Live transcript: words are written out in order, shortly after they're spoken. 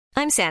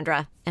I'm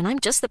Sandra, and I'm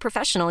just the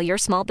professional your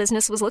small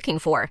business was looking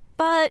for.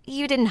 But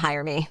you didn't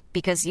hire me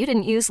because you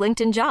didn't use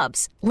LinkedIn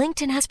Jobs.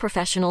 LinkedIn has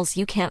professionals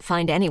you can't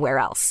find anywhere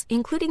else,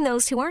 including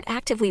those who aren't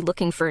actively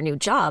looking for a new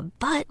job,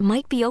 but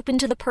might be open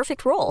to the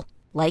perfect role,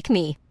 like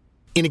me.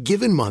 In a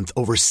given month,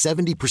 over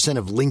 70%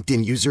 of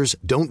LinkedIn users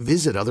don't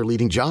visit other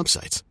leading job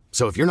sites.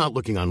 So if you're not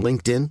looking on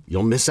LinkedIn,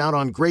 you'll miss out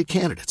on great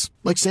candidates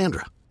like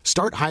Sandra.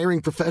 Start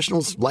hiring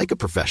professionals like a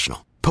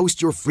professional.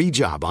 Post your free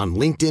job on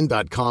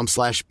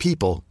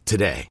linkedin.com/people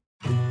today.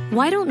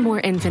 Why don't more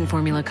infant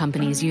formula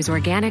companies use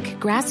organic,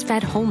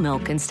 grass-fed whole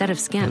milk instead of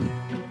skim?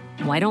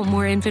 Why don't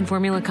more infant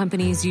formula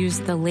companies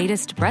use the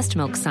latest breast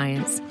milk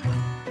science?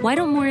 Why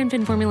don't more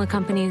infant formula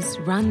companies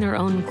run their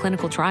own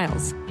clinical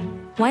trials?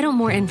 Why don't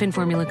more infant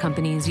formula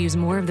companies use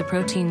more of the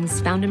proteins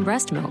found in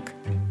breast milk?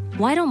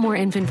 Why don't more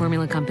infant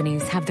formula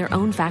companies have their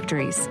own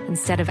factories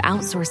instead of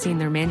outsourcing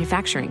their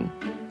manufacturing?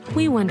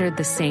 We wondered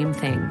the same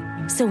thing.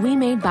 So we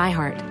made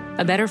ByHeart,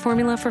 a better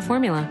formula for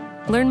formula.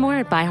 Learn more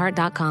at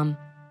byheart.com.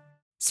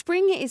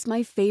 Spring is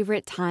my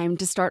favorite time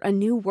to start a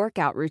new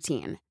workout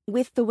routine.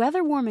 With the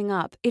weather warming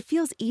up, it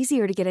feels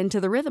easier to get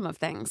into the rhythm of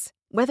things.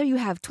 Whether you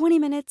have 20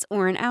 minutes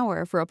or an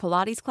hour for a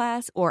Pilates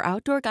class or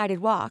outdoor guided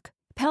walk,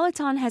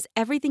 Peloton has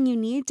everything you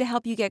need to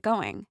help you get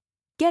going.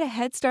 Get a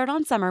head start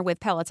on summer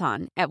with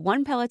Peloton at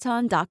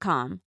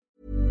onepeloton.com.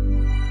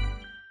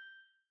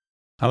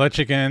 Hello,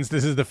 chickens.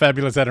 This is the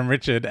fabulous Adam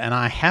Richard, and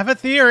I have a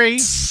theory.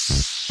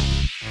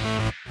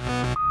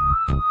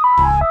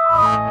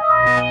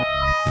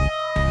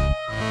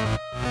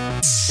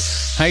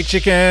 Hey,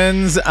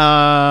 chickens.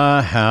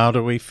 How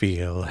do we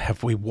feel?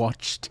 Have we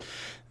watched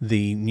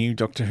the new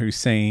Doctor Who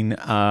scene?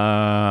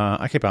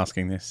 I keep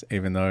asking this,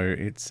 even though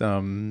it's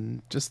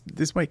just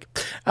this week.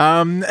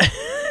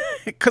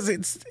 Because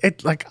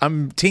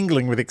I'm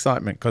tingling with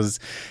excitement because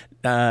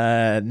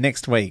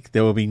next week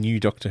there will be new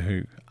Doctor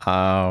Who.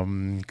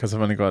 Because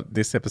I've only got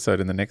this episode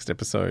and the next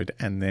episode,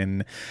 and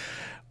then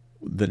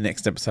the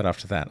next episode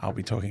after that I'll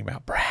be talking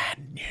about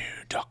brand new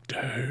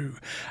Doctor Who.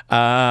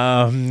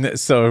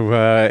 So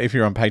if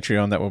you're on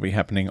Patreon, that will be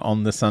happening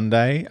on the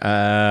Sunday.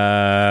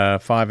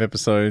 5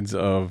 episodes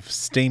of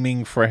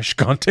steaming fresh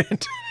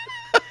content.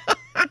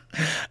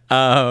 But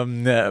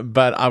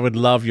I would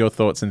love your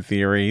thoughts and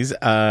theories.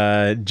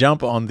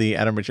 Jump on the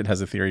Adam Richard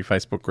Has a Theory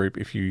Facebook group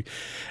if you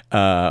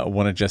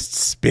want to just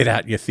spit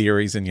out your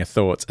theories and your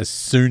thoughts as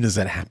soon as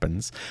it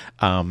happens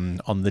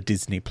on the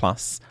Disney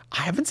Plus.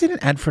 I haven't seen an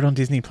ad for it on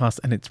Disney Plus,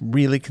 and it's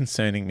really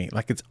concerning me.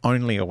 Like, it's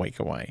only a week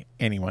away.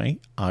 Anyway,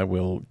 I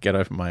will get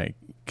over my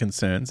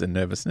concerns and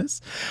nervousness.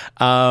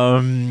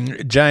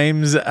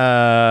 James,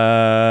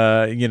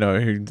 the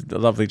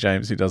lovely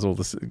James who does all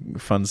the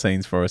fun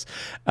scenes for us,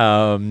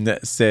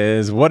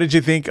 says, what did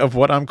you think of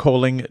what I'm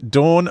calling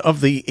Dawn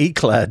of the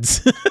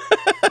Eclads?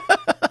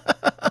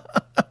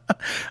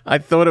 I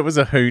thought it was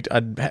a hoot.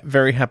 I'd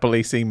very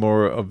happily see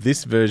more of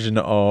this version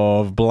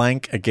of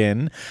blank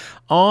again.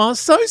 Oh,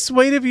 so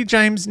sweet of you,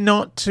 James,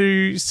 not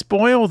to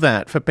spoil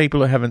that for people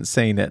who haven't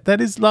seen it. That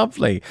is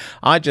lovely.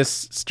 I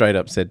just straight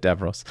up said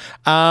Davros.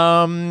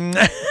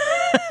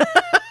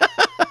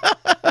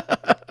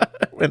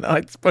 When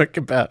I spoke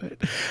about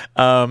it.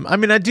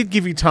 I did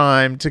give you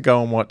time to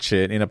go and watch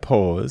it in a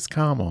pause.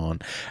 Come on.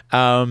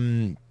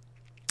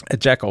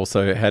 Jack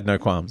also had no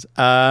qualms.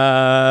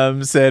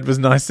 Said was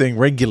nice seeing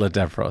regular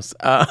Davros.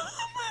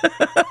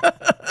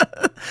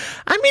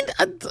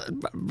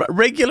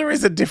 Regular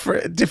is a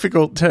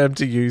difficult term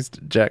to use,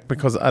 Jack,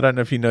 because I don't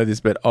know if you know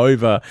this, but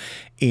over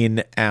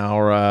in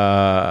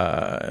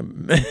our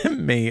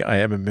Me, I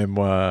Am a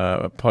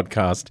Memoir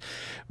podcast,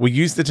 we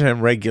use the term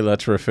regular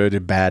to refer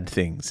to bad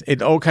things.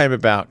 It all came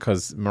about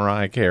because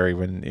Mariah Carey,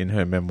 when in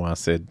her memoir,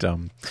 said,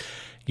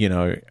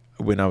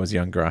 when I was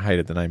younger, I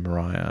hated the name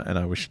Mariah and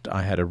I wished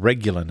I had a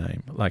regular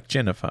name like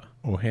Jennifer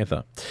or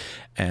Heather.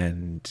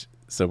 And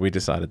so we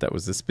decided that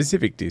was a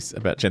specific diss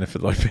about Jennifer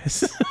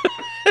Lopez.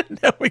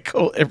 Now we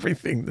call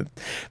everything that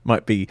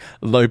might be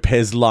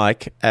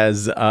Lopez-like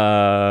as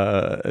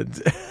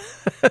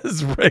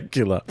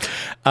regular.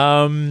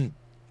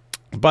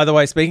 By the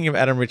way, speaking of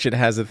Adam Richard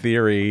Has a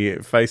Theory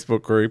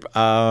Facebook group,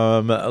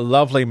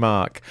 lovely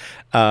Mark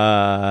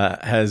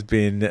has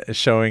been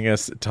showing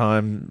us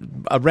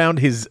time around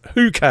his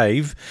Who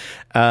cave,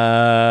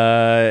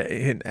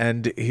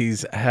 and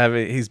he's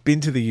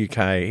been to the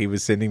UK. He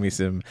was sending me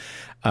some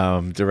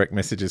direct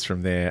messages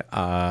from there.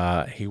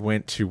 He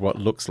went to what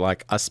looks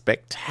like a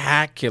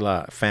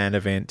spectacular fan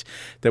event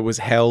that was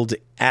held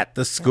at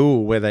the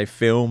school where they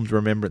filmed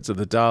Remembrance of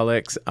the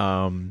Daleks.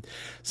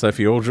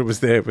 Sophie Aldred was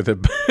there with a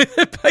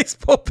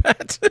baseball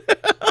bat.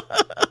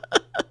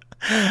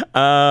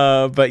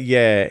 But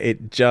yeah,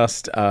 it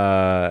just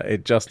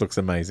looks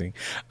amazing.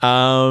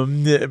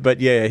 But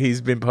yeah,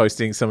 he's been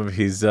posting some of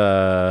his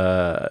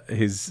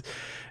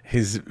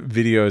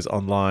videos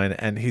online,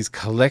 and his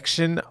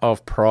collection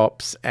of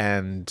props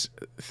and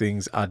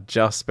things are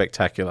just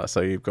spectacular. So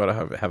you've got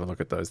to have a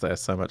look at those. They are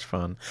so much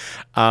fun.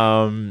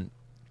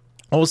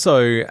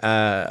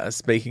 Also,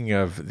 speaking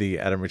of the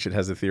Adam Richard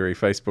Has a Theory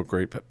Facebook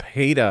group,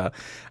 Peter,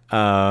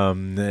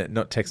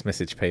 not text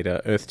message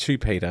Peter, Earth 2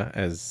 Peter,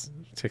 as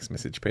text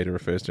message Peter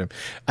refers to him.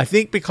 I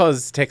think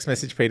because text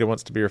message Peter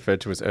wants to be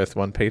referred to as Earth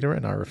 1 Peter,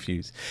 and I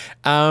refuse.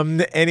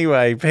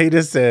 Anyway,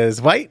 Peter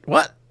says, wait,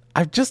 what?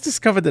 I've just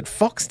discovered that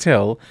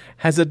Foxtel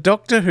has a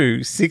Doctor Who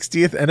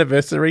 60th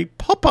anniversary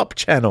pop-up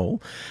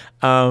channel.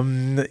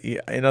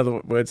 In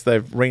other words,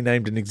 they've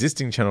renamed an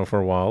existing channel for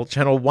a while.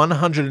 Channel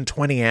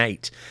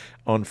 128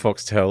 on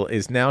Foxtel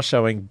is now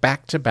showing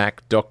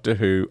back-to-back Doctor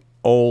Who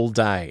all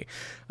day.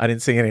 I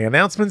didn't see any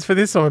announcements for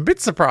this, so I'm a bit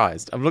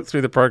surprised. I've looked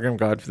through the program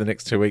guide for the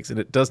next 2 weeks, and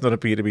it does not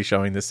appear to be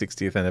showing the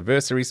 60th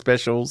anniversary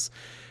specials.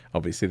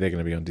 Obviously, they're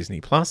going to be on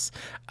Disney+.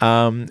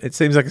 It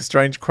seems like a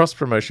strange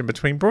cross-promotion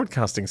between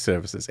broadcasting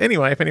services.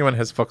 Anyway, if anyone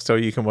has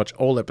Foxtel, you can watch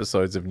all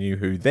episodes of New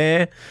Who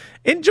there.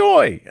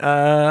 Enjoy!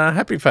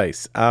 Happy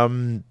face.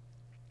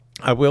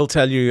 I will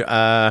tell you,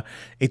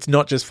 it's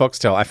not just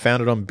Foxtel. I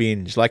found it on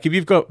Binge. Like, if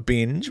you've got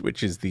Binge,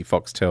 which is the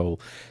Foxtel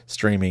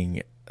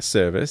streaming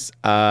service,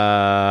 they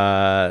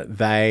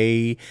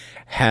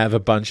have a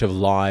bunch of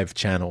live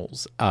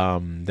channels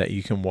that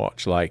you can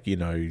watch, like, you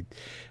know,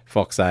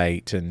 Fox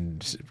 8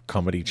 and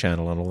Comedy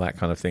Channel and all that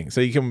kind of thing.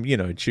 So you can, you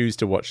know, choose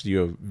to watch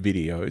your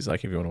videos,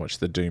 like if you want to watch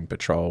the Doom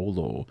Patrol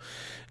or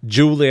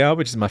Julia,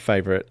 which is my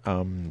favourite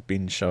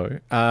binge show,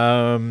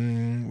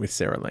 with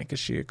Sarah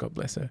Lancashire, God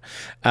bless her.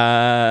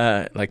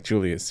 Like,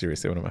 Julia is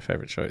seriously one of my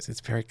favourite shows.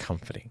 It's very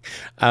comforting.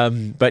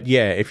 But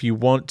yeah, if you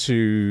want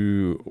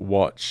to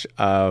watch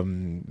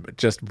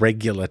just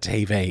regular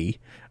TV,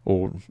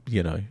 or,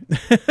 you know,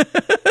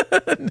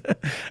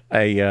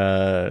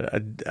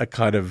 a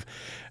kind of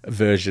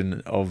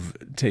version of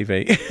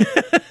TV,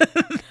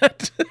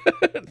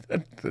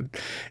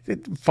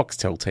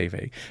 Foxtel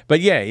TV. But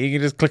yeah, you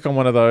can just click on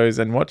one of those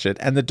and watch it.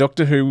 And the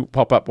Doctor Who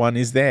pop-up one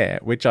is there,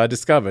 which I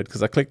discovered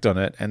because I clicked on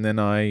it, and then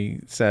I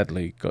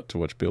sadly got to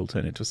watch Bill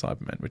turn into a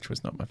Cyberman, which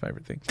was not my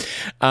favourite thing.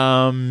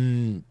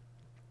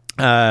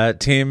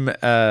 Tim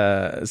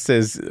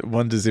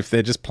wonders if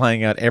they're just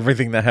playing out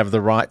everything they have the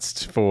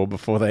rights for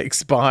before they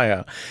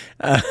expire.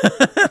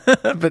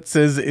 But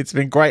says it's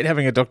been great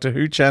having a Doctor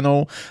Who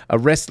channel, a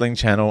wrestling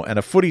channel, and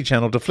a footy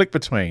channel to flick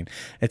between.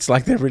 It's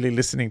like they're really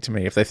listening to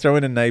me. If they throw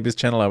in a Neighbours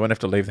channel, I won't have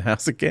to leave the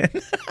house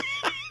again.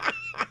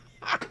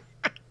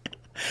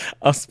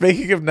 Oh,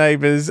 speaking of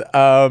Neighbours,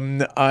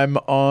 I'm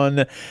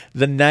on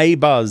the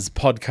Neighbours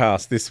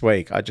podcast this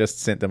week. I just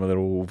sent them a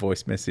little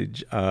voice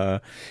message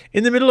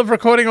in the middle of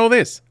recording all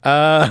this.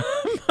 I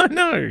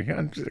know,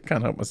 I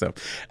can't help myself.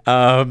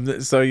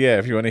 So yeah,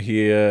 if you want to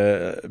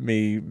hear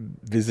me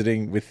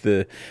visiting with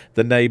the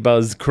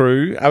Neighbours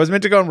crew, I was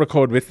meant to go and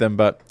record with them,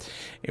 but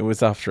it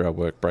was after our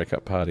work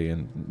breakup party,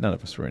 and none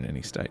of us were in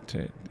any state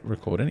to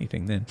record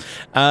anything then.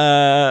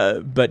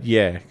 But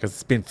yeah, because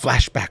it's been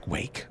flashback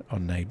week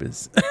on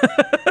Neighbours.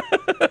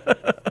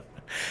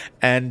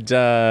 And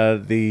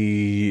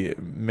the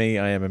Me,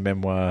 I Am a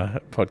Memoir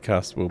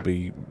podcast will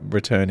be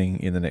returning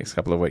in the next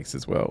couple of weeks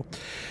as well,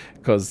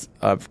 because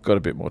I've got a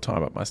bit more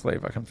time up my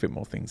sleeve. I can fit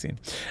more things in,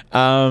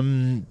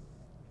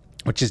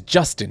 which is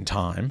just in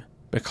time,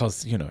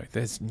 because, you know,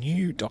 there's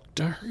new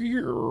Doctor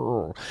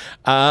Who.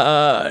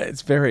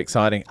 It's very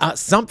exciting.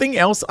 Something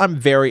else I'm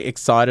very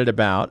excited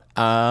about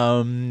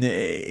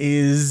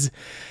is,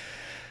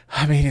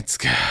 I mean, it's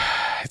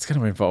going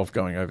to involve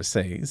going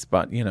overseas,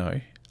 but, you know,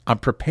 I'm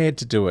prepared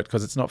to do it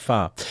because it's not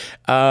far.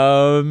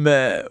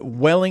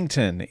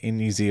 Wellington in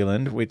New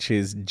Zealand, which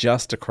is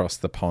just across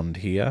the pond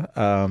here.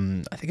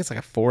 I think it's like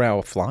a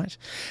 4-hour flight.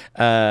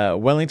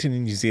 Wellington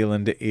in New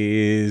Zealand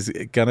is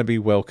going to be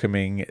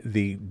welcoming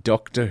the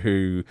Doctor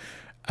Who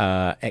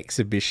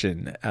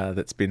exhibition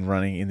that's been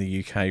running in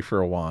the UK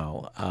for a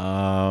while.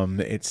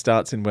 It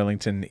starts in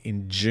Wellington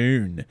in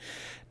June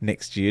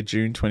next year,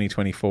 June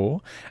 2024.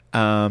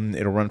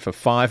 It'll run for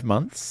 5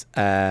 months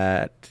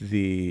at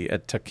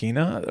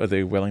Takina, or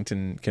the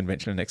Wellington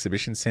Convention and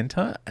Exhibition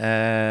Centre.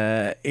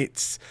 I'm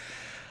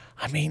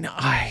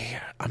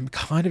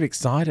kind of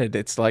excited.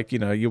 It's like, you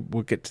know,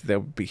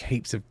 there'll be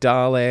heaps of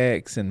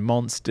Daleks and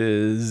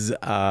monsters.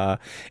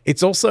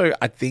 It's also,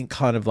 I think,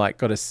 kind of like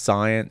got a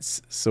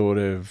science sort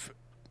of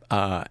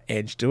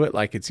edge to it.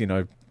 Like, it's, you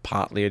know,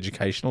 partly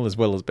educational as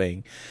well as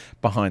being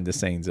behind the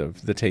scenes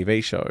of the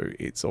TV show.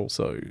 It's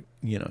also,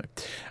 you know,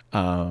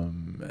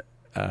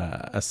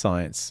 a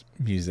science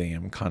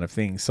museum kind of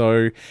thing.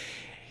 So,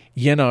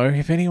 you know,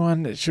 if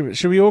anyone,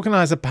 should we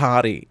organise a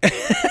party?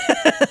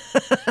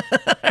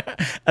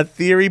 A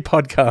theory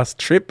podcast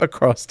trip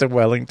across to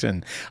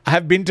Wellington. I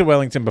have been to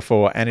Wellington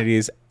before, and it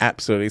is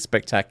absolutely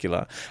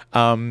spectacular.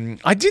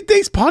 I did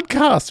these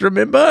podcasts,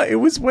 remember? It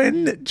was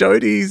when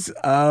Jodie's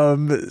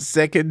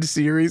second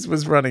series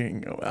was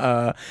running.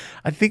 I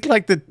think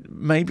like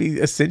maybe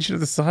Ascension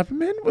of the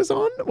Cybermen was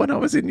on when I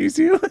was in New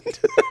Zealand.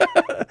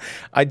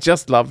 I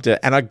just loved it.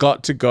 And I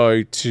got to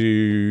go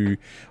to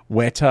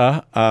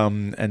Weta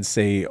and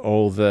see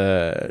all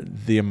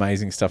the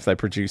amazing stuff they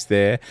produce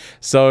there.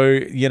 So,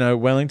 you know,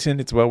 Wellington,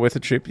 it's well worth a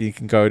trip. You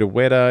can go to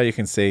Weta. You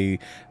can see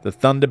the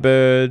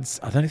Thunderbirds.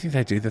 I don't think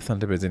they do the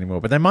Thunderbirds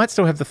anymore, but they might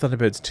still have the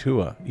Thunderbirds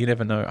tour. You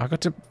never know. I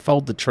got to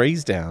fold the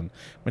trees down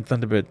when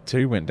Thunderbird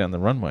 2 went down the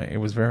runway. It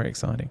was very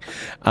exciting.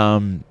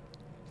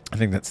 I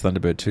think that's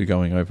Thunderbird 2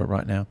 going over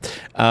right now.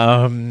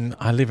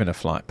 I live in a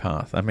flight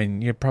path. I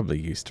mean, you're probably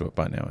used to it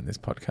by now in this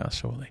podcast,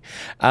 surely.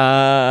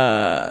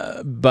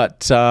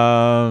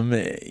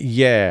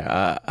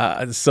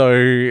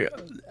 So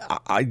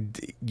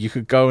you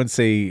could go and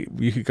see,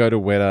 you could go to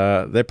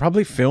Weta. They're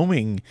probably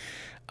filming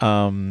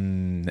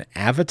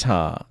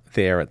Avatar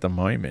there at the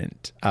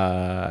moment.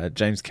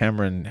 James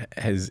Cameron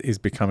is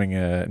becoming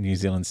a New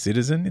Zealand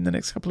citizen in the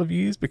next couple of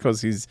years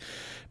because he's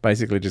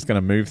basically just going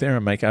to move there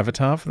and make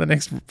Avatar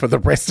for the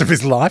rest of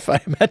his life,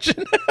 I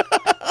imagine.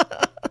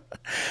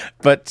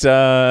 But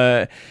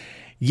the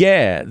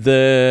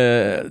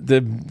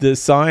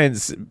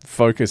science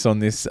focus on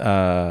this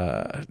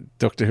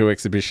Doctor Who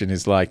exhibition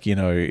is like, you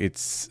know,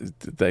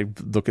 they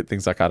look at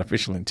things like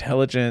artificial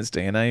intelligence,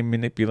 DNA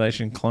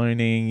manipulation,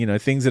 cloning, you know,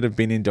 things that have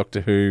been in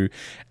Doctor Who,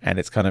 and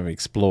it's kind of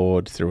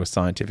explored through a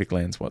scientific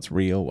lens, what's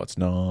real, what's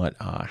not,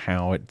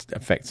 how it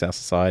affects our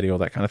society, all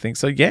that kind of thing.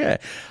 So yeah,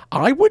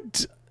 I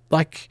would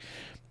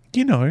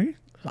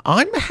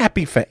I'm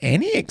happy for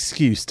any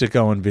excuse to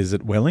go and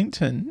visit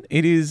Wellington.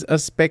 It is a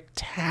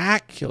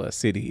spectacular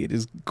city. It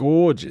is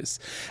gorgeous.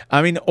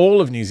 I mean, all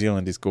of New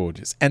Zealand is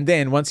gorgeous. And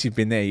then once you've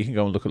been there, you can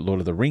go and look at Lord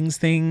of the Rings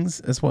things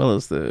as well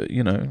as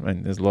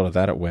and there's a lot of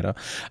that at Weta.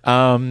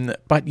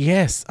 But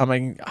yes, I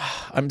mean,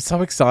 I'm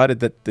so excited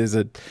that there's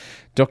a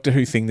Doctor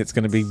Who thing that's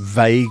going to be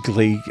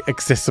vaguely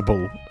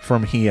accessible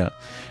from here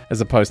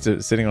as opposed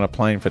to sitting on a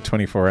plane for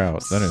 24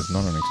 hours. That is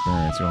not an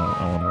experience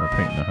I want to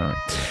repeat in a hurry.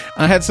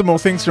 I had some more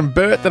things from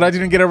Bert that I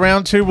didn't get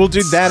around to. We'll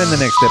do that in the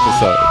next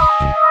episode.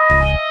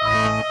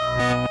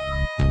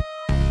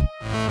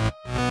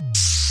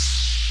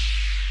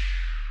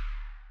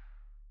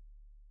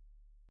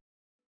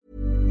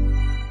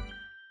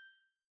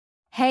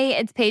 Hey,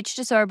 it's Paige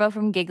DeSorbo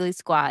from Giggly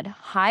Squad.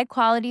 High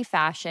quality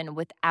fashion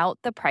without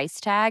the price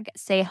tag.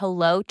 Say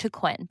hello to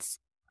Quince.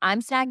 I'm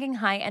snagging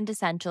high-end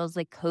essentials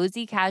like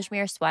cozy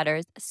cashmere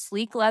sweaters,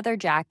 sleek leather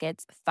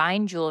jackets,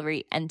 fine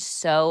jewelry, and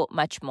so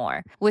much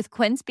more. With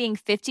Quince being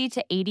 50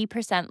 to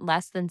 80%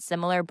 less than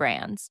similar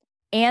brands.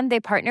 And they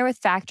partner with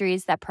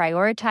factories that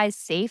prioritize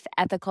safe,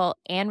 ethical,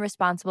 and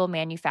responsible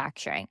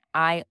manufacturing.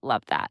 I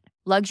love that.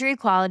 Luxury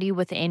quality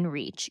within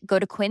reach. Go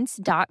to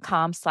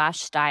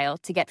quince.com/style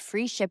to get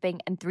free shipping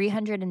and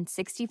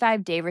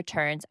 365-day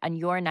returns on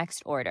your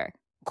next order.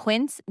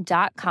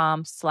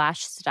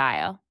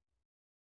 Quince.com/style.